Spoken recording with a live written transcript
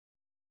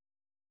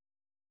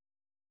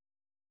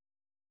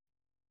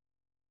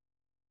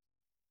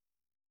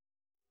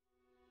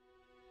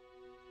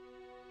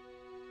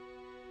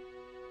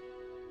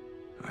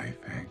I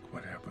thank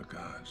whatever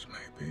gods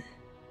may be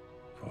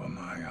for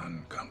my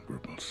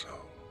unconquerable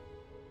soul.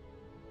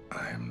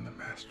 I am the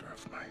master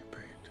of my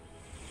fate.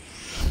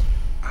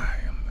 I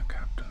am the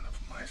captain of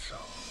my soul.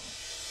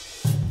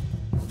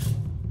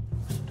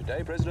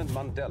 Today, President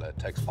Mandela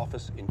takes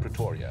office in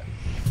Pretoria,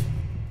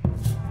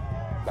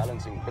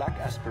 balancing black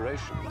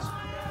aspirations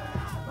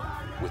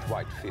with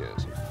white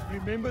fears.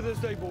 Remember this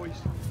day,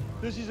 boys.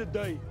 This is a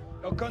day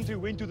our country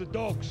went to the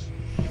dogs.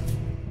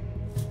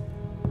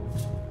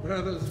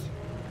 Brothers,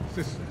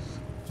 sisters,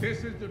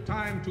 this is the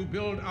time to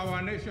build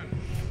our nation.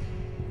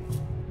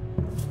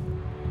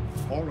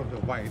 All of the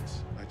whites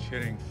are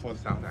cheering for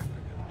South Africa.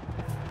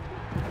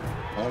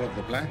 All of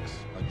the blacks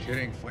are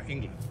cheering for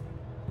England.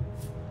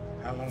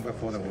 How long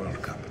before the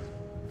World Cup?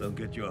 Don't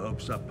get your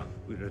hopes up.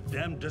 We're a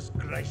damn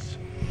disgrace.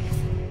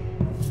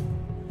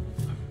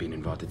 I've been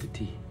invited to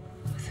tea.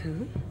 With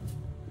who?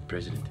 The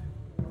president.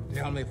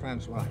 Tell me,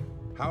 Francois,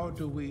 how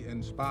do we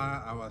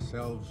inspire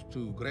ourselves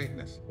to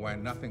greatness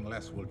when nothing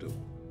less will do?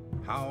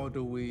 How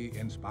do we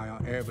inspire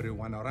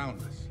everyone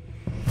around us?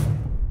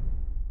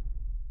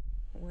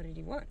 What did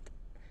he want?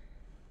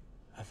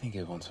 I think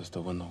he wants us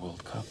to win the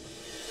World Cup.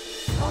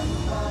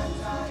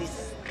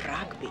 This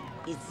rugby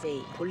is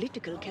a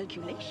political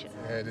calculation.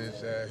 It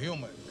is a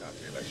human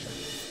calculation.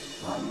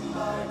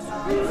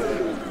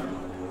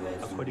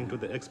 According to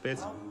the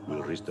experts,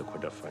 we'll reach the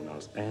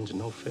quarterfinals and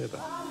no further.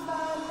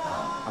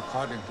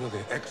 According to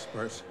the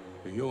experts,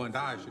 you and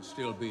I should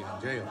still be in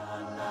jail.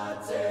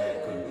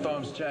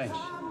 Times change.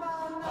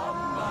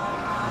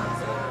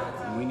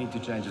 And we need to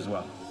change as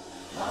well.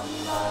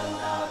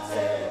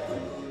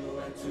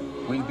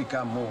 We'll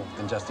become more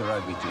than just a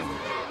rugby team.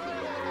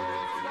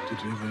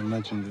 Did you ever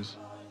imagine this?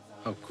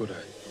 How could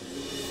I?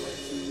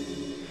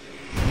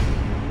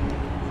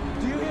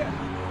 Do you hear?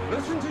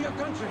 Listen to your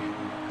country.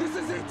 This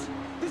is it.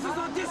 This is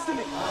our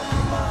destiny.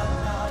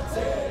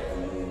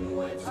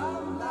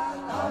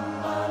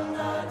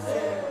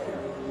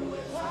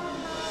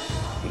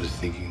 I was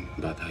thinking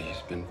about how you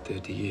spent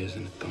 30 years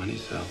in a tiny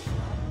cell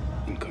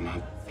and come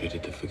out ready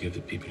to forgive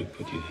the people who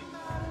put you there.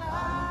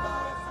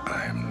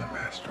 I am the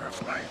master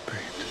of my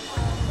fate.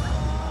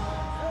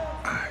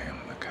 I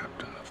am the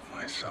captain of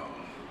my soul.